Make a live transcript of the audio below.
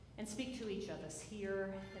and speak to each of us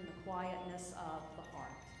here in the quietness of the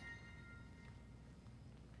heart.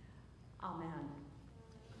 Amen.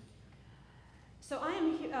 So I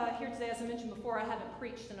am here today, as I mentioned before. I haven't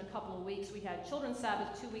preached in a couple of weeks. We had Children's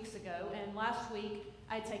Sabbath 2 weeks ago, and last week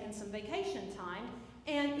I had taken some vacation time.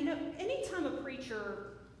 And, you know, anytime a preacher,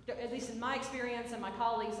 at least in my experience and my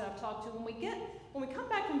colleagues that I've talked to, when we come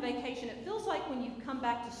back from vacation, it feels like when you come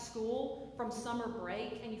back to school from summer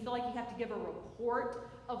break and you feel like you have to give a report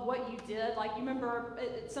of what you did. Like, you remember,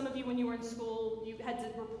 some of you when you were in school, you had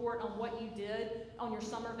to report on what you did on your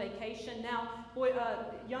summer vacation. Now,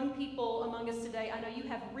 young people among us today, I know you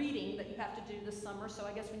have reading that you have to do this summer, so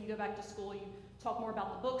I guess when you go back to school, you talk more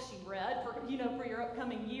about the books you read for your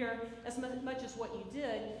upcoming year as much as what you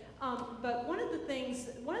did. But one of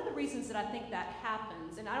the reasons that I think that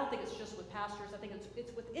happens, and I don't think it's just with pastors, I think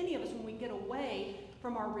it's with any of us, when we get away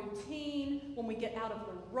from our routine, when we get out of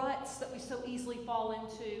the ruts that we so easily fall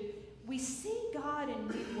into, we see God in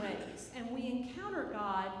new ways, and we encounter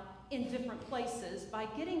God in different places by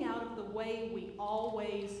getting out of the way we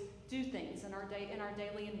always do things in our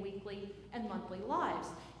daily and weekly and monthly lives.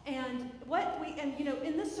 And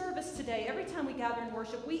in this service today, every time we gather in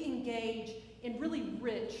worship, we engage in really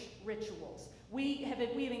rich rituals. We have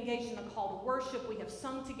engaged in a call to worship. We have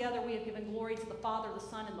sung together. We have given glory to the Father, the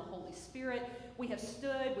Son, and the Holy Spirit. We have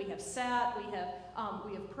stood. We have sat.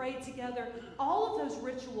 We have prayed together. All of those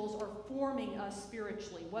rituals are forming us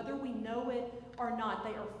spiritually, whether we know it or not.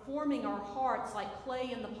 They are forming our hearts like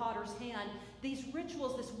clay in the potter's hand. These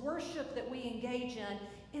rituals, this worship that we engage in,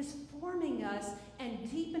 is forming us and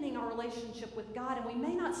deepening our relationship with God. And we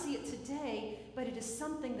may not see it today, but it is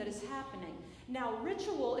something that is happening. Now,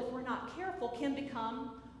 ritual, if we're not careful, can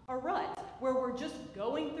become a rut, where we're just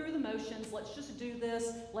going through the motions. Let's just do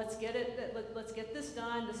this. Let's get this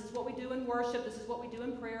done. This is what we do in worship. This is what we do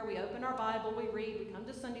in prayer. We open our Bible. We read. We come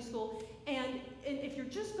to Sunday school. And if you're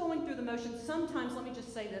just going through the motions, sometimes, let me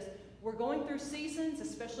just say this, we're going through seasons,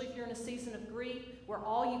 especially if you're in a season of grief, where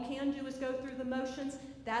all you can do is go through the motions.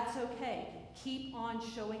 That's okay. Keep on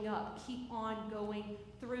showing up. Keep on going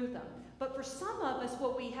through them. But for some of us,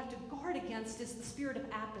 what we have to guard against is the spirit of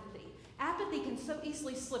apathy. Apathy can so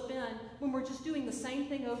easily slip in when we're just doing the same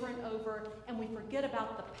thing over and over, and we forget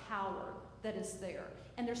about the power that is there.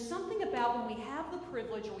 And there's something about when we have the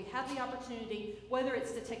privilege or we have the opportunity, whether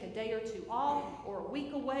it's to take a day or two off or a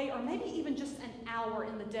week away, or maybe even just an hour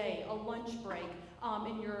in the day, a lunch break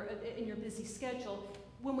in your busy schedule,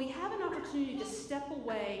 when we have an opportunity to step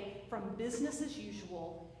away from business as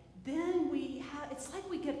usual, then it's like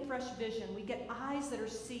we get fresh vision. We get eyes that are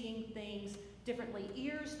seeing things differently,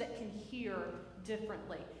 ears that can hear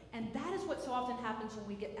differently. And that is what so often happens when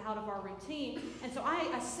we get out of our routine. And so I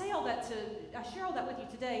share all that with you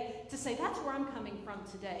today to say that's where I'm coming from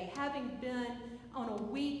today, having been on a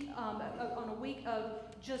week of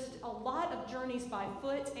just a lot of journeys by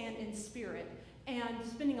foot and in spirit, and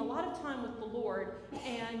spending a lot of time with the Lord,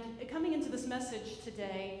 and coming into this message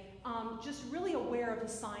today, just really aware of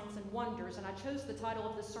His signs and wonders. And I chose the title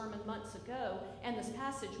of this sermon months ago, and this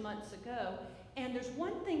passage months ago. And there's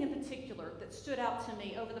one thing in particular that stood out to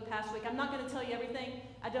me over the past week. I'm not going to tell you everything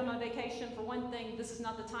I did on my vacation. For one thing, this is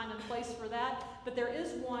not the time and place for that. But there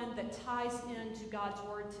is one that ties into God's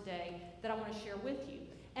Word today that I want to share with you.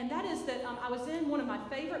 And that is that I was in one of my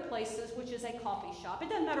favorite places, which is a coffee shop. It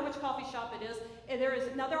doesn't matter which coffee shop it is.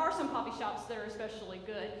 Now, there are some coffee shops that are especially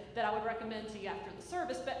good that I would recommend to you after the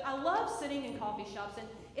service. But I love sitting in coffee shops. And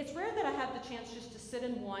it's rare that I have the chance just to sit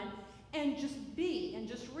in one and just be and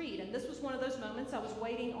just read. And this was one of those moments. I was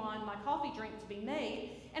waiting on my coffee drink to be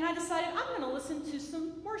made, and I decided I'm going to listen to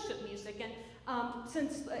some worship music. And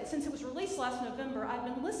since it was released last November, I've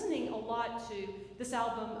been listening a lot to this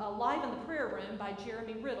album, Live in the Prayer Room by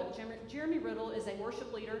Jeremy Riddle. Jeremy Riddle is a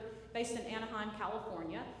worship leader based in Anaheim,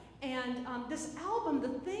 California. And this album,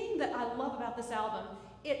 the thing that I love about this album,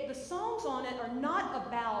 the songs on it are not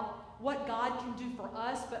about what God can do for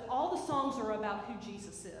us, but all the songs are about who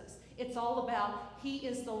Jesus is. It's all about He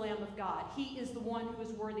is the Lamb of God. He is the one who is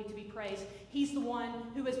worthy to be praised. He's the one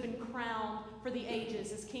who has been crowned for the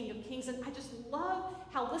ages as King of Kings. And I just love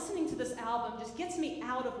how listening to this album just gets me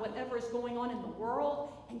out of whatever is going on in the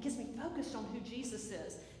world and gets me focused on who Jesus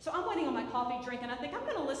is. So I'm waiting on my coffee drink, and I think I'm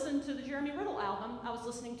going to listen to the Jeremy Riddle album I was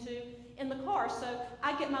listening to in the car. So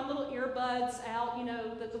I get my little earbuds out,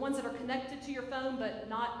 the ones that are connected to your phone but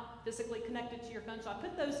not physically connected to your phone. So I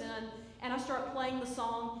put those in, and I start playing the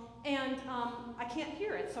song, and I can't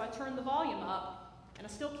hear it. So I turn the volume up, and I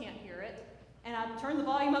still can't hear it. And I turn the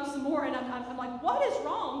volume up some more, and I'm like, what is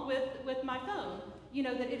wrong with my phone?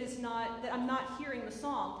 That I'm not hearing the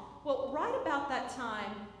song. Well, right about that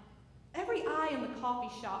time, every eye in the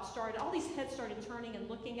coffee shop all these heads started turning and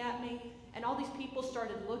looking at me, and all these people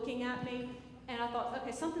started looking at me, and I thought,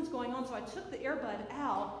 okay, something's going on, so I took the earbud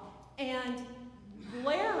out, and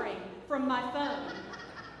blaring from my phone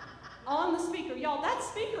on the speaker. Y'all, that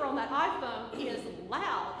speaker on that iPhone is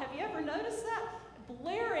loud. Have you ever noticed that?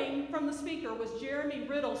 Blaring from the speaker was Jeremy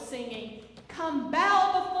Riddle singing, "Come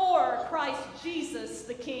bow before Christ Jesus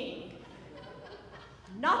the King."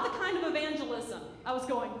 Not the kind of evangelism I was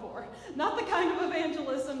going for. Not the kind of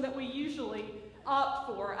evangelism that we usually opt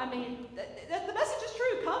for. I mean, the message is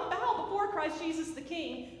true. Come bow before Christ Jesus the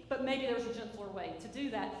King. But maybe there's a gentler way to do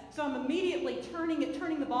that. So I'm immediately turning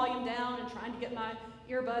the volume down and trying to get my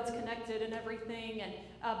earbuds connected and everything. And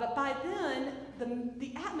but by then,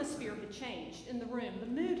 the atmosphere had changed in the room. The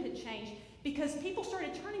mood had changed because people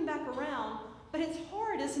started turning back around. But it's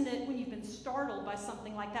hard, isn't it, when you've been startled by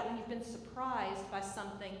something like that, when you've been surprised by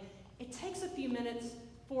something. It takes a few minutes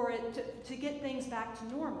for it to get things back to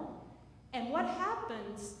normal. And what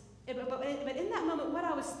happens, but in that moment, what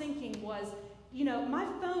I was thinking was, you know, my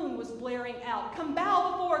phone was blaring out, "Come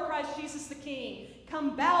bow before Christ Jesus the King.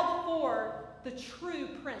 Come bow before the true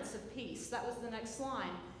Prince of Peace." That was the next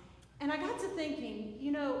line. And I got to thinking,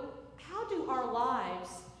 you know, how do our lives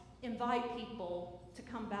invite people to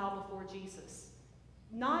come bow before Jesus?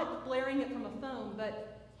 Not blaring it from a phone,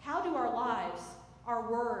 but how do our lives, our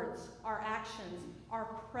words, our actions, our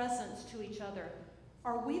presence to each other,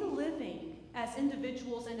 are we living as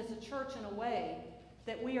individuals and as a church in a way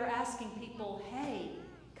that we are asking people, hey,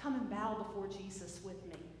 come and bow before Jesus with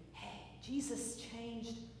me. Hey, Jesus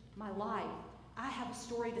changed my life. I have a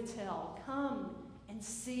story to tell. Come and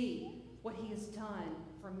see what he has done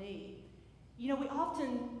for me. You know, we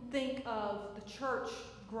often think of the church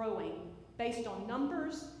growing based on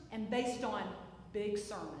numbers and based on big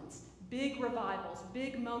sermons, big revivals,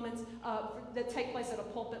 big moments that take place at a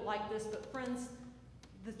pulpit like this. But friends,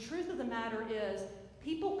 the truth of the matter is,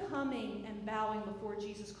 people coming and bowing before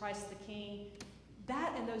Jesus Christ the King,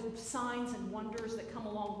 that and those signs and wonders that come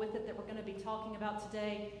along with it that we're going to be talking about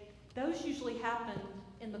today, those usually happen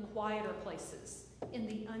in the quieter places, in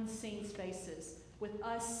the unseen spaces, with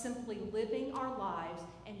us simply living our lives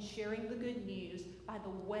and sharing the good news by the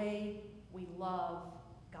way we love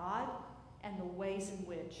God and the ways in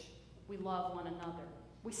which we love one another.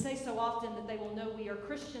 We say so often that they will know we are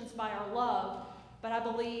Christians by our love, but I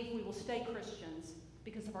believe we will stay Christians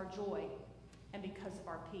because of our joy and because of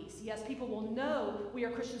our peace. Yes, people will know we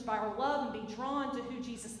are Christians by our love and be drawn to who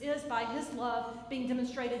Jesus is by his love being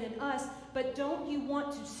demonstrated in us, but don't you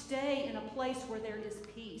want to stay in a place where there is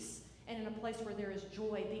peace and in a place where there is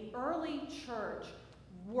joy? The early church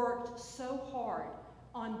worked so hard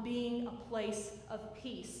on being a place of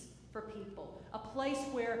peace for people, a place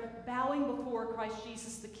where bowing before Christ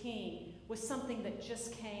Jesus the King was something that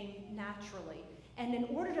just came naturally. And in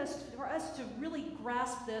order for us to really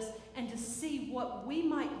grasp this and to see what we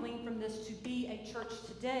might glean from this to be a church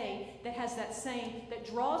today that has that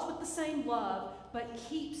draws with the same love, but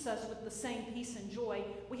keeps us with the same peace and joy,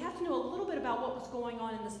 we have to know a little bit about what was going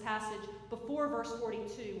on in this passage before verse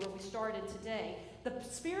 42, where we started today.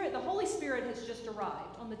 The Holy Spirit has just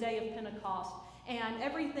arrived on the day of Pentecost, and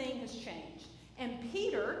everything has changed. And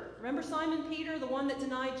Peter, remember Simon Peter, the one that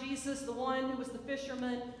denied Jesus, the one who was the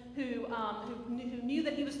fisherman, who knew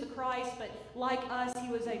that he was the Christ, but like us, he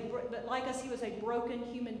was a broken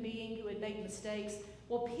human being who had made mistakes.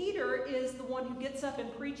 Well, Peter is the one who gets up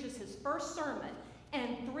and preaches his first sermon,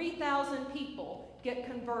 and 3,000 people get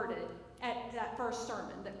converted at that first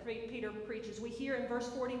sermon that Peter preaches. We hear in verse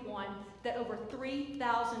 41 that over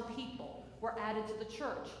 3,000 people were added to the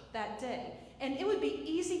church that day. And it would be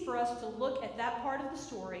easy for us to look at that part of the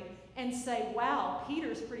story and say, wow,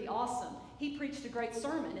 Peter's pretty awesome. He preached a great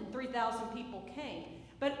sermon and 3,000 people came.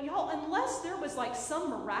 But y'all, unless there was like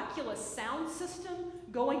some miraculous sound system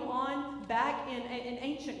going on back in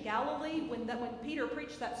ancient Galilee when Peter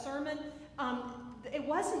preached that sermon, it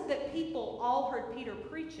wasn't that people all heard Peter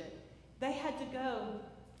preach it. They had to go.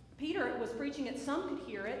 Peter was preaching it, some could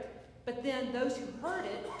hear it, but then those who heard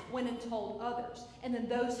it went and told others. And then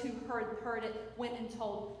those who heard it went and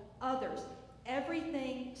told others.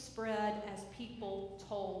 Everything spread as people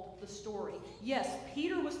told the story. Yes,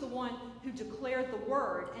 Peter was the one who declared the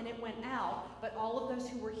word and it went out, but all of those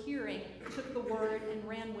who were hearing took the word and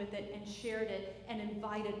ran with it and shared it and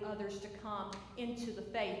invited others to come into the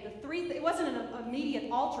faith. It wasn't an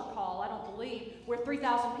immediate altar call, I don't believe, where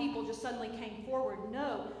 3,000 people just suddenly came forward.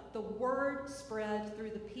 No, the word spread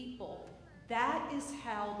through the people. That is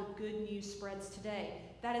how the good news spreads today.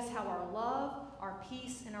 That is how our love, our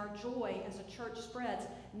peace, and our joy as a church spreads.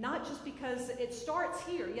 Not just because it starts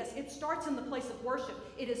here. Yes, it starts in the place of worship.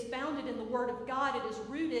 It is founded in the Word of God. It is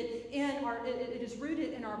rooted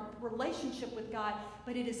in our relationship with God.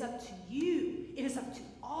 But it is up to you. It is up to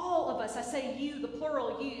all of us. I say you, the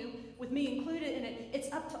plural you, with me included in it.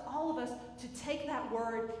 It's up to all of us to take that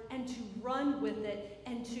word and to run with it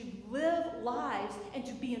and to live lives and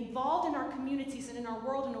to be involved in our communities and in our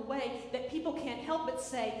world in a way that people can't help but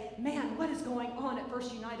say, man, what is going on at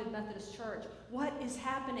First United Methodist Church? What is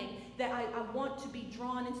happening that I want to be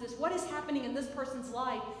drawn into this? What is happening in this person's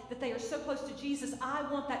life that they are so close to Jesus? I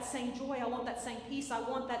want that same joy. I want that same peace. I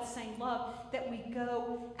want that same love, that we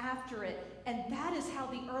go after it. And that is how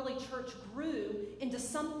the early church grew into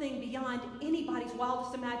something beyond anybody's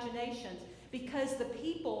wildest imaginations. Because the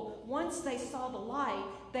people, once they saw the light,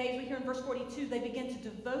 we hear in verse 42, they began to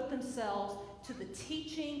devote themselves to the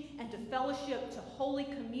teaching and to fellowship, to Holy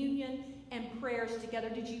Communion and prayers together.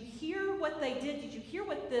 Did you hear what they did? Did you hear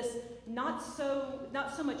what this not so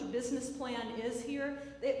much business plan is here?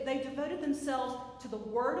 They devoted themselves to the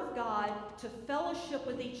Word of God, to fellowship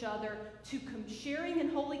with each other, to sharing in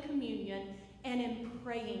Holy Communion, and in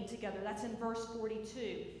praying together. That's in verse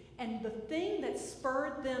 42. And the thing that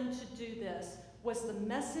spurred them to do this was the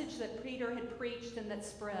message that Peter had preached and that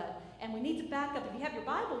spread. And we need to back up. If you have your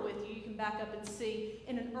Bible with you, you can back up and see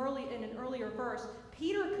in an earlier verse,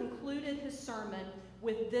 Peter concluded his sermon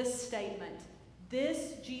with this statement: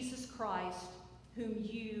 "This Jesus Christ whom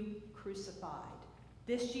you crucified."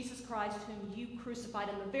 This Jesus Christ whom you crucified.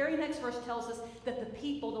 And the very next verse tells us that the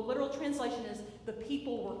people, the literal translation is, the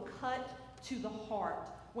people were cut to the heart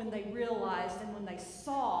when they realized and when they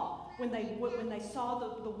saw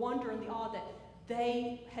the wonder and the awe that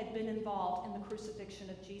they had been involved in the crucifixion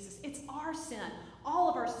of Jesus. It's our sin, all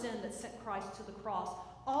of our sin, that sent Christ to the cross.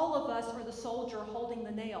 All of us are the soldier holding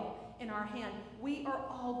the nail in our hand. We are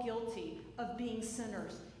all guilty of being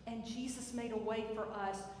sinners. And Jesus made a way for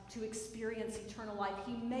us to experience eternal life.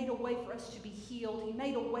 He made a way for us to be healed. He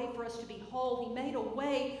made a way for us to be whole. He made a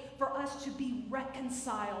way for us to be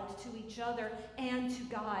reconciled to each other and to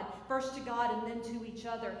God. First to God and then to each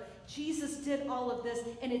other. Jesus did all of this,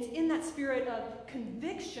 and it's in that spirit of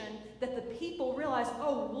conviction that the people realize,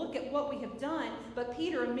 oh, look at what we have done. But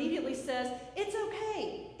Peter immediately says, it's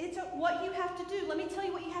okay. It's what you have to do. Let me tell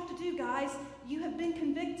you what you have to do, guys. You have been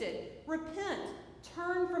convicted. Repent.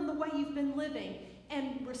 Turn from the way you've been living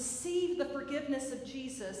and receive the forgiveness of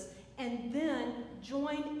Jesus, and then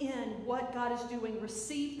join in what God is doing.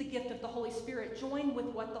 Receive the gift of the Holy Spirit. Join with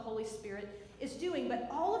what the Holy Spirit is doing. But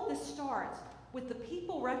all of this starts with the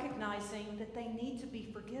people recognizing that they need to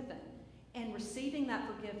be forgiven and receiving that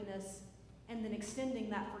forgiveness and then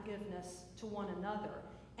extending that forgiveness to one another.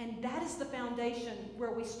 And that is the foundation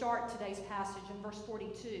where we start today's passage in verse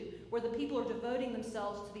 42, where the people are devoting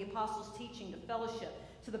themselves to the apostles' teaching, to fellowship,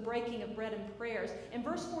 to the breaking of bread and prayers. In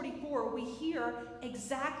verse 44, we hear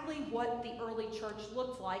exactly what the early church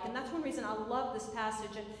looked like. And that's one reason I love this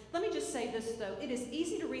passage. And let me just say this, though. It is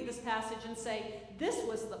easy to read this passage and say, this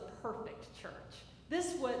was the perfect church. They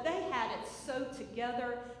had it so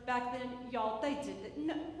together back then. Y'all, they did it.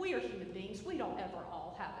 No, we are human beings. We don't ever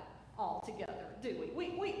all have it all together, do we?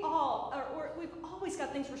 We've always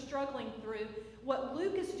got things we're struggling through. What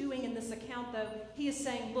Luke is doing in this account, though, he is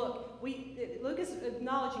saying, look, Luke is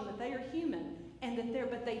acknowledging that they are human, and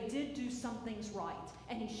but they did do some things right.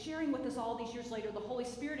 And he's sharing with us all these years later. The Holy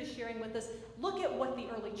Spirit is sharing with us, look at what the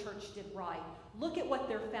early church did right. Look at what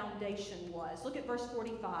their foundation was. Look at verse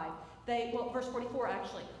 45. Verse 44,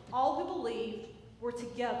 actually. All who believed were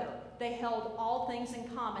together. They held all things in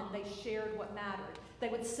common. They shared what mattered. They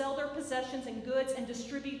would sell their possessions and goods and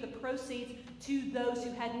distribute the proceeds to those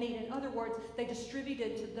who had need. In other words, they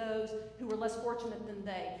distributed to those who were less fortunate than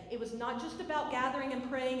they. It was not just about gathering and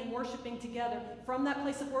praying and worshiping together. From that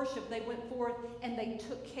place of worship, they went forth and they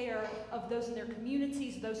took care of those in their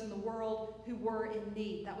communities, those in the world who were in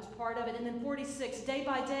need. That was part of it. And then 46, day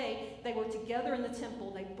by day, they were together in the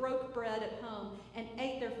temple. They broke bread at home and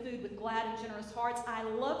ate their food with glad and generous hearts. I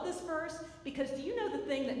love this verse because do you know the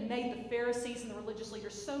thing that made the Pharisees and the religious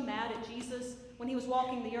leaders so mad at Jesus when he was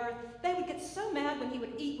walking the earth? They would get so mad when he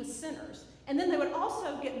would eat with sinners. And then they would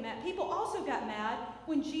also get mad. People also got mad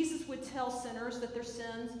when Jesus would tell sinners that their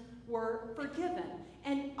sins were forgiven.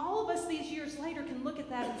 And all of us these years later can look at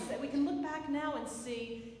that and say, we can look back now and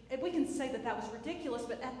see, we can say that that was ridiculous,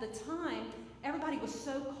 but at the time, everybody was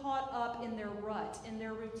so caught up in their rut, in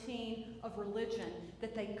their routine of religion,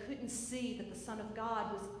 that they couldn't see that the Son of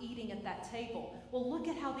God was eating at that table. Well, look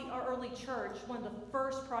at how the early church, one of the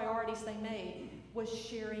first priorities they made was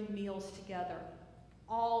sharing meals together.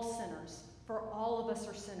 All sinners, for all of us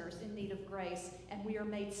are sinners in need of grace, and we are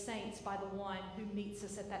made saints by the one who meets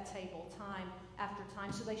us at that table time after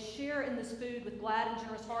time. So they share in this food with glad and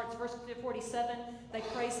generous hearts. Verse 47, they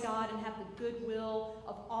praise God and have the goodwill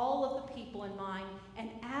of all of the people in mind. And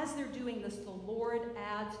as they're doing this, the Lord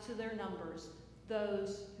adds to their numbers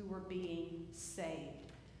those who are being saved.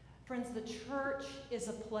 Friends, the church is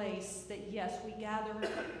a place that, yes, we gather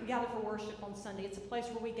for worship on Sunday. It's a place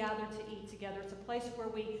where we gather to eat together. It's a place where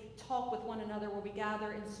we talk with one another, where we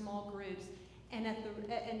gather in small groups. And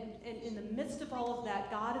in the midst of all of that,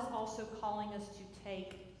 God is also calling us to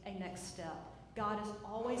take a next step. God is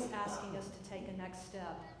always asking us to take a next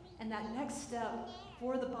step. And that next step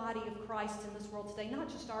for the body of Christ in this world today, not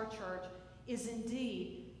just our church, is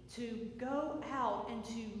indeed to go out and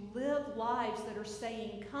to live lives that are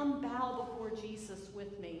saying, come bow before Jesus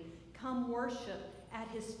with me. Come worship at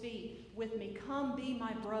his feet with me. Come be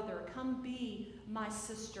my brother. Come be my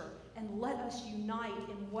sister. And let us unite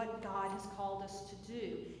in what God has called us to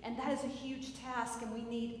do. And that is a huge task, and we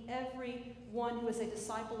need everyone who is a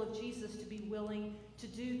disciple of Jesus to be willing to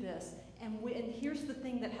do this. And here's the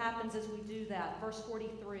thing that happens as we do that. Verse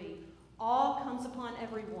 43, awe comes upon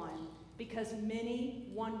everyone, because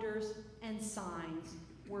many wonders and signs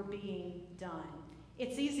were being done.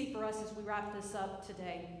 It's easy for us as we wrap this up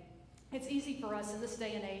today. It's easy for us in this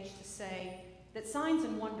day and age to say that signs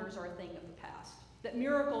and wonders are a thing of the past, that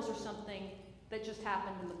miracles are something that just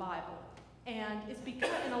happened in the Bible. And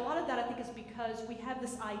a lot of that I think is because we have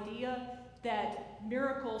this idea that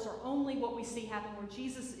miracles are only what we see happen where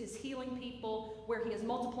Jesus is healing people, where he is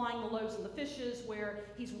multiplying the loaves and the fishes, where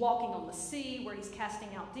he's walking on the sea, where he's casting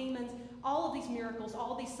out demons. All of these miracles,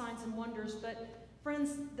 all of these signs and wonders. But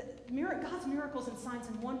friends, God's miracles and signs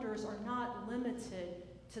and wonders are not limited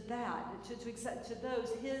to that, to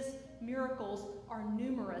those. His miracles are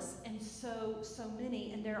numerous and so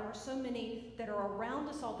many, and there are so many that are around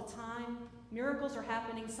us all the time. Miracles are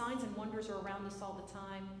happening, signs and wonders are around us all the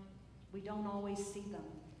time. We don't always see them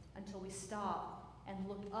until we stop and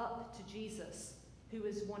look up to Jesus, who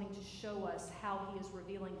is wanting to show us how he is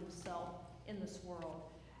revealing himself in this world.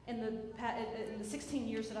 In the 16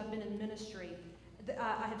 years that I've been in ministry,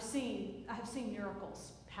 I have seen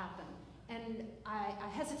miracles happen. And I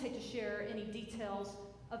hesitate to share any details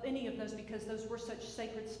of any of those because those were such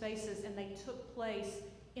sacred spaces and they took place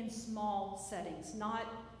in small settings, not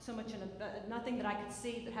so much nothing that I could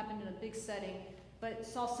see that happened in a big setting, but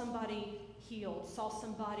saw somebody healed, saw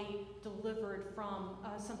somebody delivered from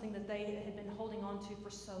something that they had been holding on to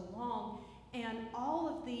for so long. And all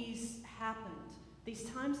of these happened. These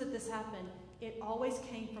times that this happened, it always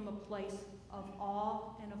came from a place of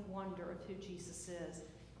awe and of wonder of who Jesus is.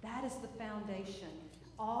 That is the foundation,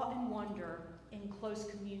 awe and wonder in close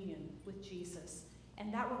communion with Jesus.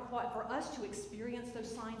 And that requires, for us to experience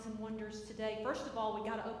those signs and wonders today, first of all, we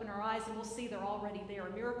got to open our eyes and we'll see they're already there.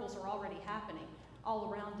 Miracles are already happening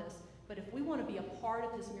all around us. But if we want to be a part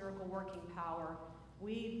of his miracle working power,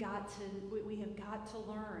 we have got to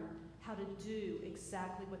learn how to do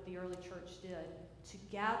exactly what the early church did, to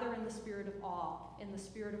gather in the spirit of awe, in the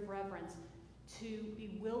spirit of reverence, to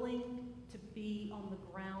be willing to be on the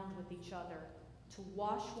ground with each other, to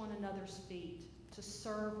wash one another's feet, to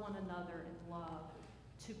serve one another in love,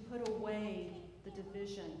 to put away the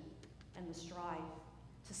division and the strife,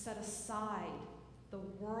 to set aside the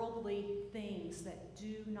worldly things that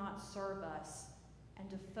do not serve us, and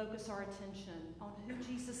to focus our attention on who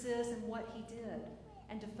Jesus is and what he did,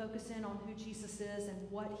 and to focus in on who Jesus is and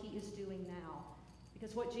what he is doing now.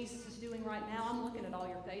 Because what Jesus is doing right now, I'm looking at all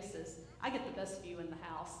your faces. I get the best view in the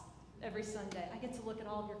house every Sunday. I get to look at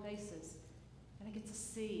all of your faces, and I get to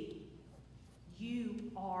see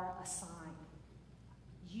you are a sign.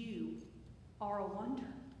 You are a wonder.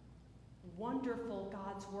 Wonderful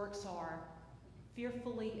God's works are,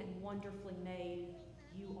 fearfully and wonderfully made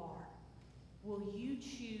you are. Will you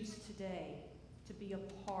choose today to be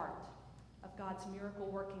a part of God's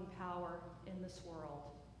miracle-working power in this world?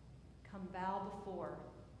 Come bow before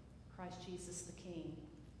Christ Jesus the King.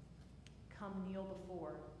 Come kneel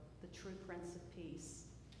before the true Prince of Peace.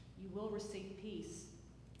 You will receive peace.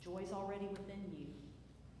 Joy is already within you.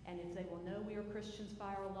 And if they will know we are Christians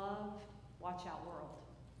by our love, watch out, world.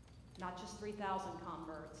 Not just 3,000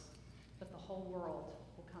 converts, but the whole world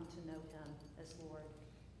will come to know him as Lord.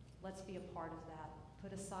 Let's be a part of that.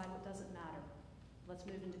 Put aside what doesn't matter. Let's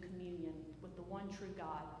move into communion with the one true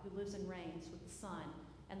God who lives and reigns with the Son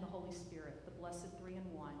and the Holy Spirit, the blessed three in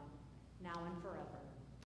one, now and forever.